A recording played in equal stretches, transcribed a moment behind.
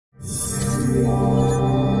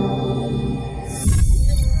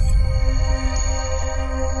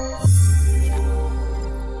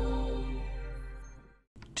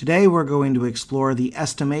Today we're going to explore the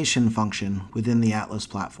estimation function within the Atlas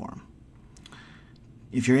platform.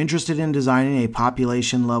 If you're interested in designing a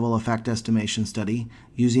population-level effect estimation study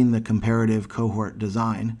using the comparative cohort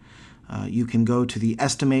design, you can go to the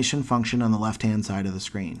estimation function on the left-hand side of the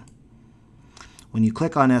screen. When you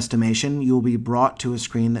click on estimation, you'll be brought to a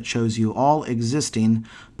screen that shows you all existing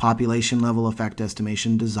population-level effect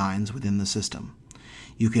estimation designs within the system.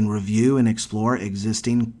 You can review and explore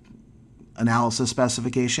existing analysis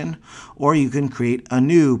specification, or you can create a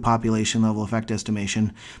new population level effect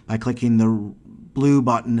estimation by clicking the blue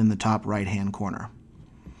button in the top right-hand corner.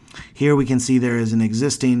 Here we can see there is an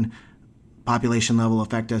existing population level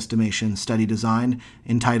effect estimation study design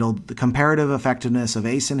entitled The Comparative Effectiveness of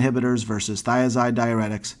ACE Inhibitors versus Thiazide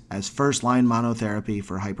Diuretics as First-Line Monotherapy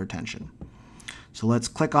for Hypertension. So let's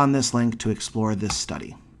click on this link to explore this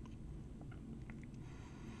study.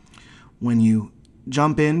 When you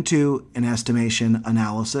jump into an estimation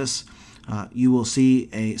analysis, you will see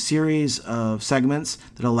a series of segments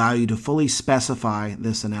that allow you to fully specify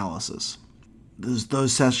this analysis.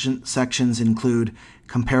 Those sections include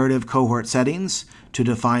comparative cohort settings to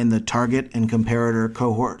define the target and comparator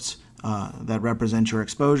cohorts that represent your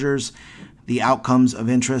exposures, the outcomes of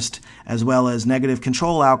interest, as well as negative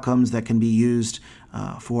control outcomes that can be used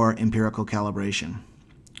for empirical calibration.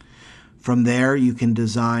 From there, you can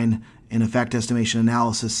design in effect estimation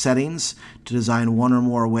analysis settings to design one or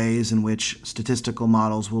more ways in which statistical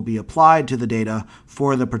models will be applied to the data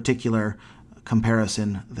for the particular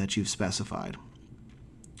comparison that you've specified.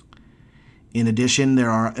 In addition, there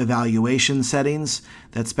are evaluation settings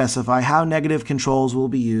that specify how negative controls will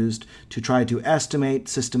be used to try to estimate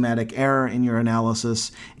systematic error in your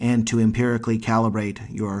analysis and to empirically calibrate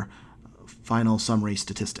your final summary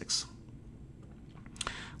statistics.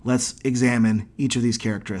 Let's examine each of these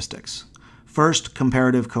characteristics. First,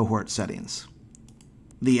 comparative cohort settings.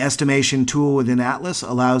 The estimation tool within Atlas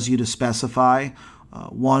allows you to specify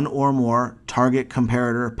one or more target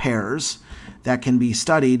comparator pairs that can be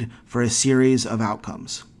studied for a series of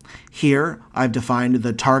outcomes. Here, I've defined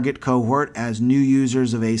the target cohort as new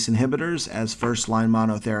users of ACE inhibitors as first-line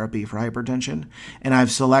monotherapy for hypertension, and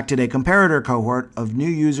I've selected a comparator cohort of new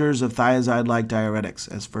users of thiazide-like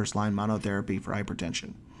diuretics as first-line monotherapy for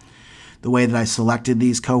hypertension. The way that I selected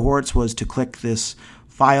these cohorts was to click this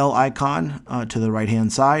file icon to the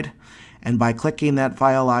right-hand side, and by clicking that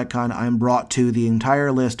file icon, I'm brought to the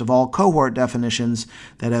entire list of all cohort definitions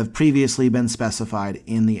that have previously been specified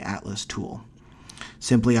in the Atlas tool.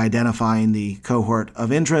 Simply identifying the cohort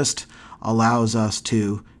of interest allows us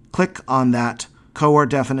to click on that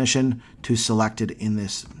cohort definition to select it in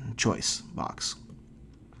this choice box.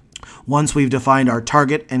 Once we've defined our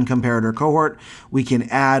target and comparator cohort, we can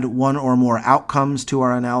add one or more outcomes to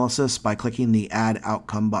our analysis by clicking the Add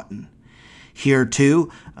Outcome button. Here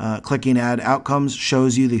too, clicking Add Outcomes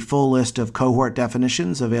shows you the full list of cohort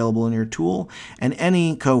definitions available in your tool, and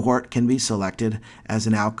any cohort can be selected as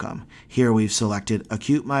an outcome. Here we've selected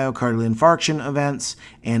acute myocardial infarction events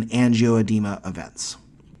and angioedema events.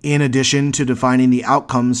 In addition to defining the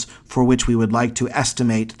outcomes for which we would like to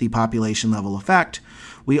estimate the population level effect,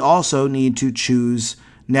 we also need to choose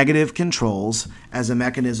negative controls as a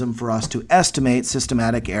mechanism for us to estimate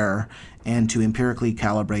systematic error and to empirically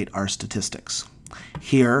calibrate our statistics.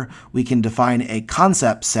 Here, we can define a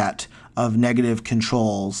concept set of negative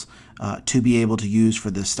controls to be able to use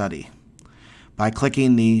for this study. By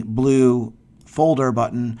clicking the blue folder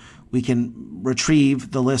button, we can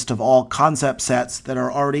retrieve the list of all concept sets that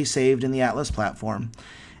are already saved in the Atlas platform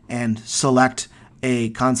and select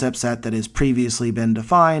a concept set that has previously been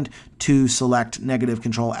defined to select negative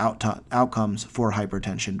control outcomes for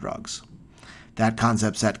hypertension drugs. That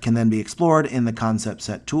concept set can then be explored in the concept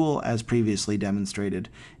set tool as previously demonstrated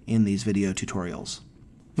in these video tutorials.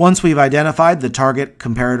 Once we've identified the target,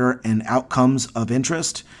 comparator, and outcomes of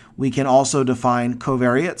interest, we can also define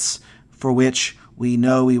covariates for which we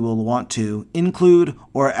know we will want to include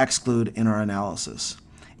or exclude in our analysis.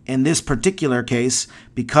 In this particular case,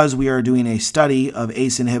 because we are doing a study of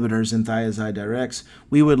ACE inhibitors and thiazide diuretics,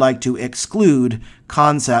 we would like to exclude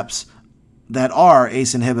concepts that are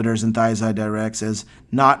ACE inhibitors and thiazide diuretics as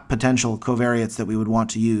not potential covariates that we would want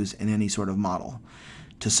to use in any sort of model.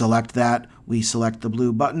 To select that, we select the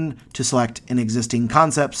blue button to select an existing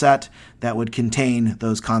concept set that would contain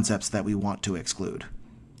those concepts that we want to exclude.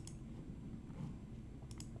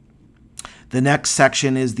 The next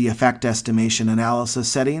section is the effect estimation analysis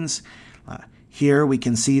settings. Here we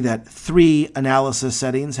can see that 3 analysis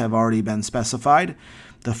settings have already been specified.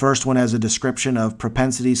 The first one has a description of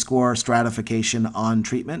propensity score stratification on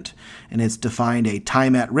treatment, and it's defined a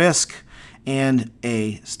time at risk and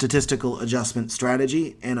a statistical adjustment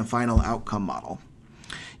strategy and a final outcome model.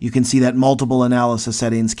 You can see that multiple analysis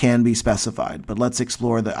settings can be specified, but let's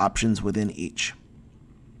explore the options within each.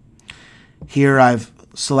 Here I've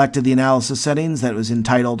selected the analysis settings that was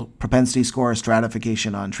entitled Propensity Score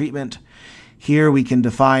Stratification on Treatment. Here we can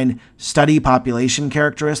define study population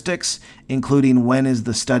characteristics, including when is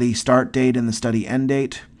the study start date and the study end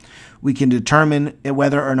date. We can determine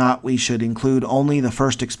whether or not we should include only the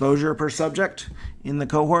first exposure per subject in the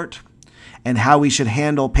cohort, and how we should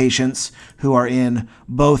handle patients who are in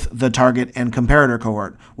both the target and comparator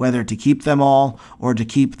cohort, whether to keep them all or to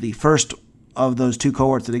keep the first of those two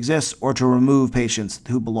cohorts that exist, or to remove patients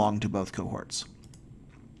who belong to both cohorts.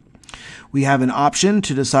 We have an option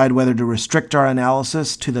to decide whether to restrict our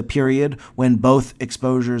analysis to the period when both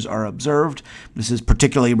exposures are observed. This is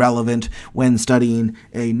particularly relevant when studying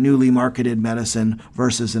a newly marketed medicine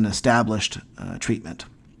versus an established treatment.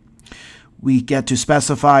 We get to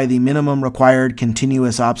specify the minimum required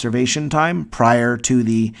continuous observation time prior to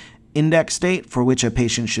the index date for which a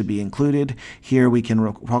patient should be included. Here we can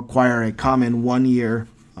require a common 1-year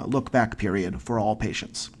look-back period for all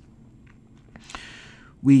patients.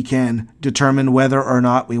 We can determine whether or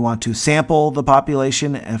not we want to sample the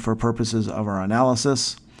population for purposes of our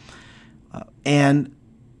analysis. And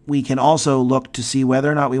we can also look to see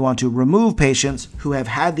whether or not we want to remove patients who have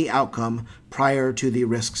had the outcome prior to the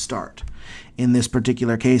risk start. In this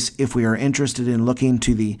particular case, if we are interested in looking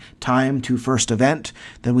to the time to first event,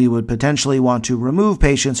 then we would potentially want to remove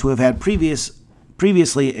patients who have had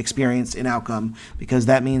previously experienced an outcome, because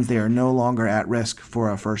that means they are no longer at risk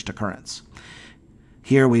for a first occurrence.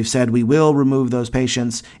 Here we've said we will remove those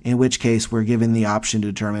patients, in which case we're given the option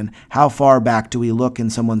to determine how far back do we look in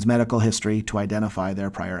someone's medical history to identify their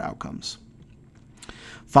prior outcomes.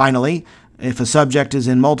 Finally, if a subject is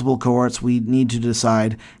in multiple cohorts, we need to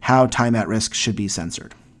decide how time at risk should be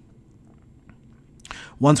censored.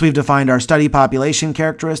 Once we've defined our study population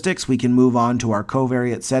characteristics, we can move on to our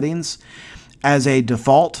covariate settings. As a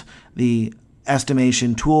default, the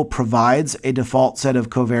estimation tool provides a default set of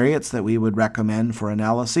covariates that we would recommend for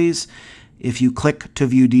analyses. If you click to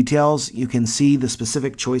view details, you can see the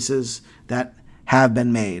specific choices that have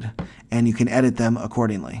been made, and you can edit them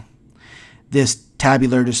accordingly. This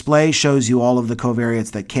tabular display shows you all of the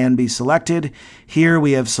covariates that can be selected. Here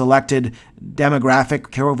we have selected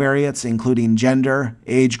demographic covariates, including gender,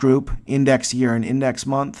 age group, index year, and index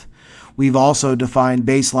month. We've also defined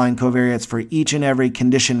baseline covariates for each and every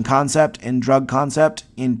condition concept and drug concept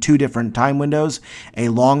in 2 different time windows, a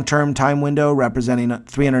long-term time window representing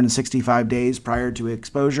 365 days prior to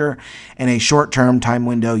exposure, and a short-term time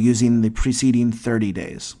window using the preceding 30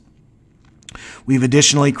 days. We've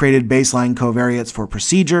additionally created baseline covariates for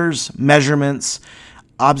procedures, measurements,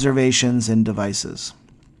 observations, and devices.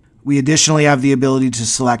 We additionally have the ability to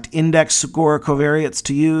select index score covariates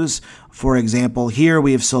to use. For example, here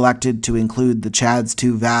we have selected to include the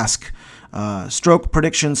CHADS2-VASC stroke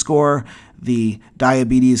prediction score, the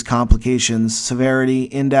Diabetes Complications Severity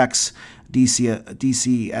Index,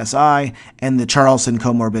 DCSI, and the Charlson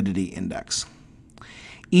Comorbidity Index.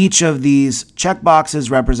 Each of these checkboxes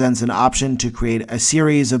represents an option to create a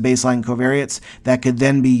series of baseline covariates that could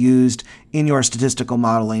then be used in your statistical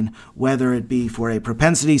modeling, whether it be for a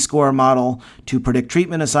propensity score model to predict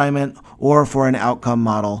treatment assignment or for an outcome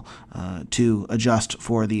model to adjust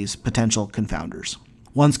for these potential confounders.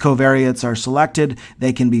 Once covariates are selected,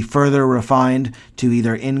 they can be further refined to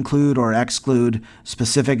either include or exclude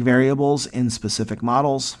specific variables in specific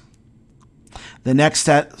models. The next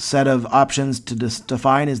set of options to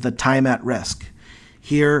define is the time at risk.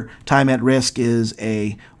 Here, time at risk is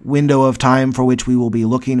a window of time for which we will be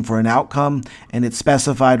looking for an outcome, and it's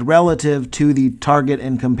specified relative to the target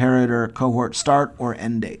and comparator cohort start or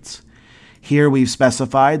end dates. Here we've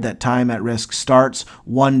specified that time at risk starts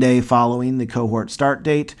 1 day following the cohort start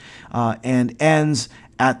date and ends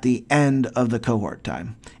at the end of the cohort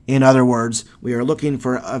time. In other words, we are looking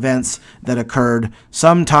for events that occurred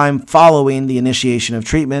sometime following the initiation of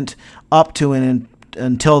treatment up to and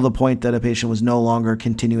until the point that a patient was no longer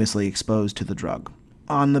continuously exposed to the drug.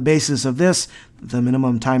 On the basis of this, the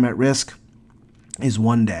minimum time at risk is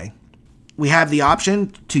 1 day. We have the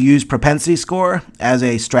option to use propensity score as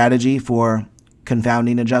a strategy for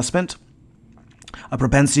confounding adjustment. A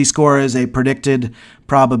propensity score is a predicted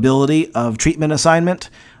probability of treatment assignment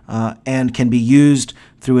and can be used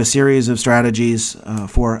through a series of strategies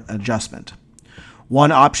for adjustment.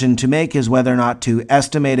 One option to make is whether or not to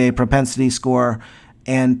estimate a propensity score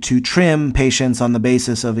and to trim patients on the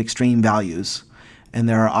basis of extreme values. and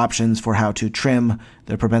there are options for how to trim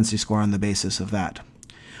the propensity score on the basis of that.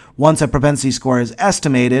 Once a propensity score is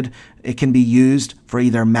estimated, it can be used for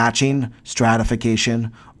either matching,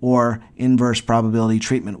 stratification, or inverse probability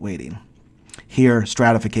treatment weighting. Here,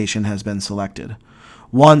 stratification has been selected.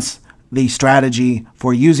 Once the strategy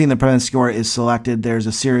for using the propensity score is selected, there's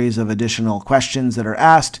a series of additional questions that are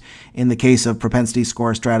asked. In the case of propensity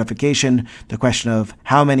score stratification, the question of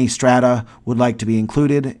how many strata would like to be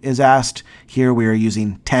included is asked. Here we are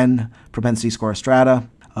using 10 propensity score strata.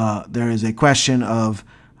 There is a question of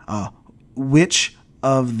which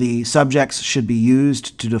of the subjects should be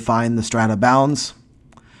used to define the strata bounds.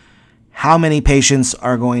 How many patients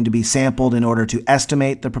are going to be sampled in order to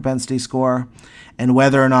estimate the propensity score, and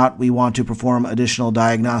whether or not we want to perform additional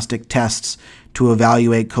diagnostic tests to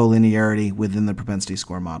evaluate collinearity within the propensity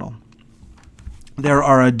score model. There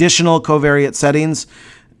are additional covariate settings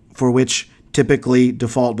for which typically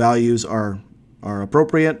default values are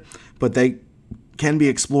appropriate, but they can be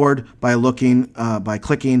explored by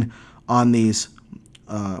clicking on these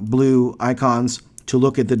blue icons to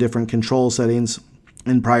look at the different control settings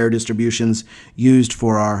and prior distributions used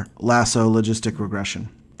for our lasso logistic regression.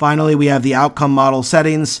 Finally, we have the outcome model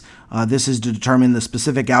settings. This is to determine the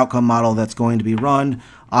specific outcome model that's going to be run.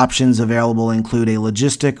 Options available include a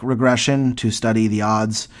logistic regression to study the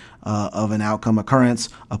odds of an outcome occurrence,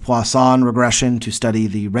 a Poisson regression to study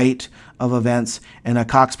the rate of events, and a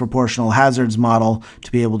Cox proportional hazards model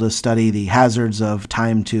to be able to study the hazards of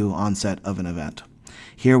time to onset of an event.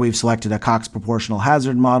 Here we've selected a Cox proportional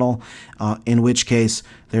hazard model, in which case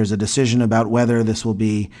there's a decision about whether this will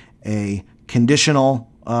be a conditional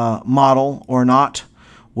model or not,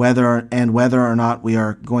 whether or not we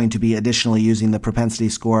are going to be additionally using the propensity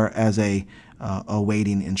score as a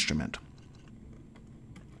weighting instrument.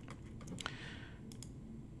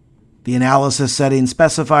 The analysis settings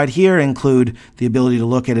specified here include the ability to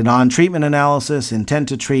look at a non-treatment analysis, intent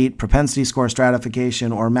to treat, propensity score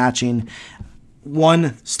stratification, or matching.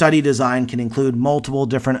 One study design can include multiple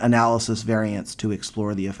different analysis variants to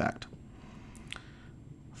explore the effect.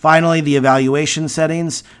 Finally, the evaluation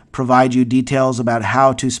settings provide you details about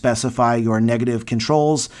how to specify your negative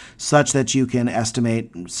controls such that you can estimate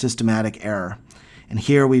systematic error. And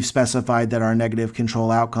here we've specified that our negative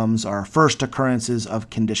control outcomes are first occurrences of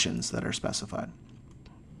conditions that are specified.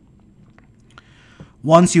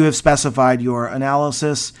 Once you have specified your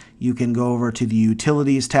analysis, you can go over to the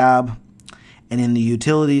Utilities tab. And in the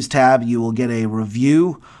Utilities tab, you will get a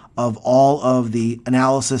review of all of the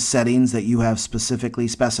analysis settings that you have specifically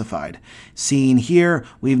specified. Seen here,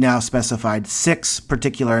 we've now specified 6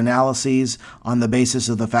 particular analyses on the basis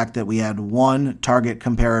of the fact that we had 1 target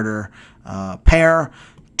comparator pair,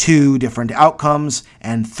 2 different outcomes,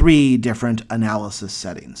 and 3 different analysis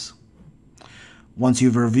settings. Once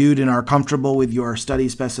you've reviewed and are comfortable with your study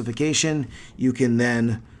specification, you can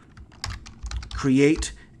then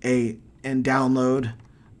create and download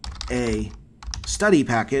a study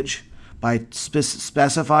package by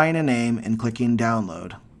specifying a name and clicking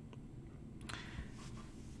download.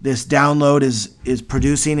 This download is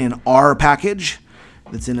producing an R package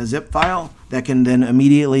that's in a zip file that can then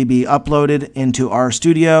immediately be uploaded into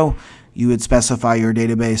RStudio. You would specify your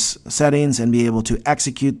database settings and be able to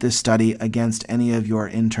execute this study against any of your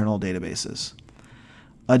internal databases.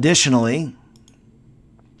 Additionally,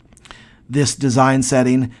 this design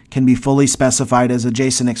setting can be fully specified as a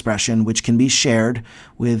JSON expression, which can be shared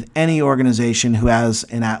with any organization who has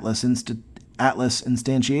an Atlas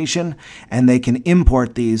instantiation, and they can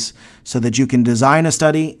import these so that you can design a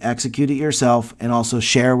study, execute it yourself, and also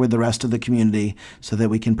share with the rest of the community so that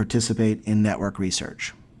we can participate in network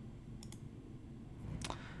research.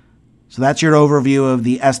 So that's your overview of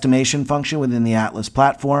the estimation function within the Atlas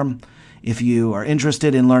platform. If you are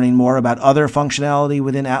interested in learning more about other functionality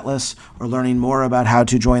within Atlas or learning more about how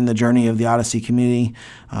to join the journey of the Odyssey community,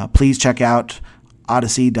 please check out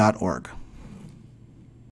odyssey.org.